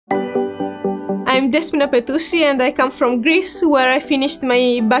I'm Despoina Petousi and I come from Greece, where I finished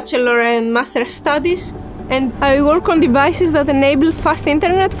my bachelor and master studies, and I work on devices that enable fast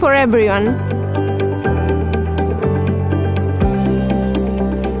internet for everyone.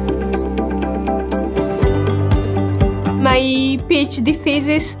 My PhD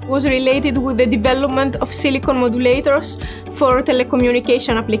thesis was related with the development of silicon modulators for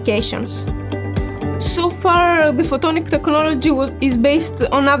telecommunication applications. So far, the photonic technology is based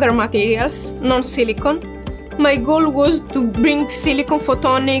on other materials, non-silicon. My goal was to bring silicon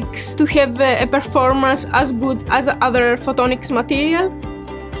photonics to have a performance as good as other photonics material.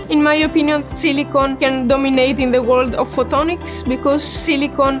 In my opinion, silicon can dominate in the world of photonics because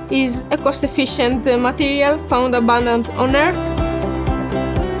silicon is a cost-efficient material found abundant on Earth.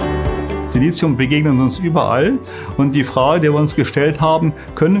 Silizium begegnet uns überall und die Frage, die wir uns gestellt haben,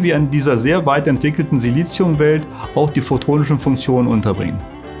 können wir in dieser sehr weit entwickelten Siliziumwelt auch die photonischen Funktionen unterbringen?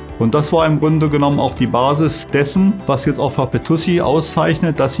 Und das war im Grunde genommen auch die Basis dessen, was jetzt auch Frau Petousi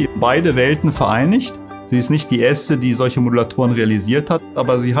auszeichnet, dass sie beide Welten vereinigt. Sie ist nicht die erste, die solche Modulatoren realisiert hat,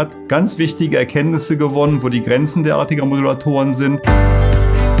 aber sie hat ganz wichtige Erkenntnisse gewonnen, wo die Grenzen derartiger Modulatoren sind.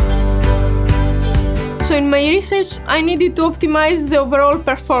 So in my research, I needed to optimize the overall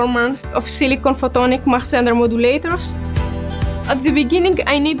performance of silicon photonic Mach-Zehnder modulators. At the beginning,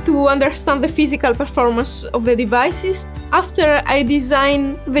 I need to understand the physical performance of the devices. After, I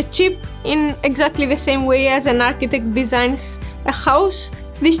design the chip in exactly the same way as an architect designs a house.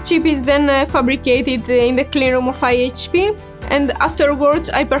 This chip is then fabricated in the clean room of IHP, and afterwards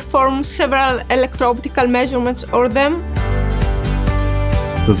I perform several electro-optical measurements of them.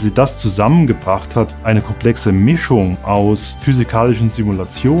 Dass sie das zusammengebracht hat, eine komplexe Mischung aus physikalischen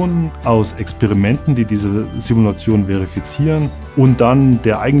Simulationen, aus Experimenten, die diese Simulationen verifizieren und dann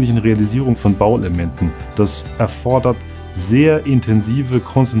der eigentlichen Realisierung von Bauelementen. Das erfordert sehr intensive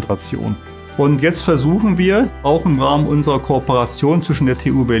Konzentration. Und jetzt versuchen wir, auch im Rahmen unserer Kooperation zwischen der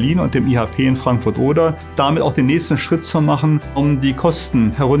TU Berlin und dem IHP in Frankfurt-Oder, damit auch den nächsten Schritt zu machen, um die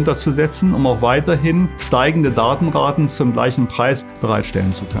Kosten herunterzusetzen, um auch weiterhin steigende Datenraten zum gleichen Preis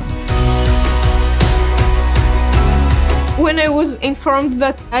bereitstellen zu können. When I was informed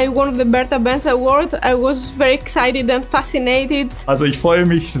that I won the Bertha-Benz Award, I was very excited and fascinated. Also ich freue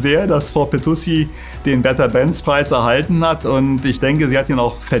mich sehr, dass Frau Petousi den Bertha-Benz-Preis erhalten hat, und ich denke, sie hat ihn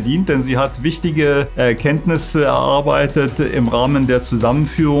auch verdient, denn sie hat wichtige Erkenntnisse erarbeitet im Rahmen der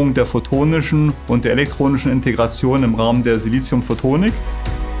Zusammenführung der photonischen und der elektronischen Integration im Rahmen der Siliziumphotonik.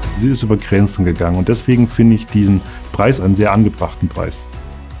 Sie ist über Grenzen gegangen und deswegen finde ich diesen Preis einen sehr angebrachten Preis.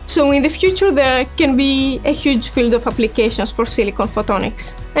 So in the future there can be a huge field of applications for silicon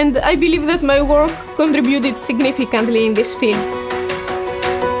photonics, and I believe that my work contributed significantly in this field.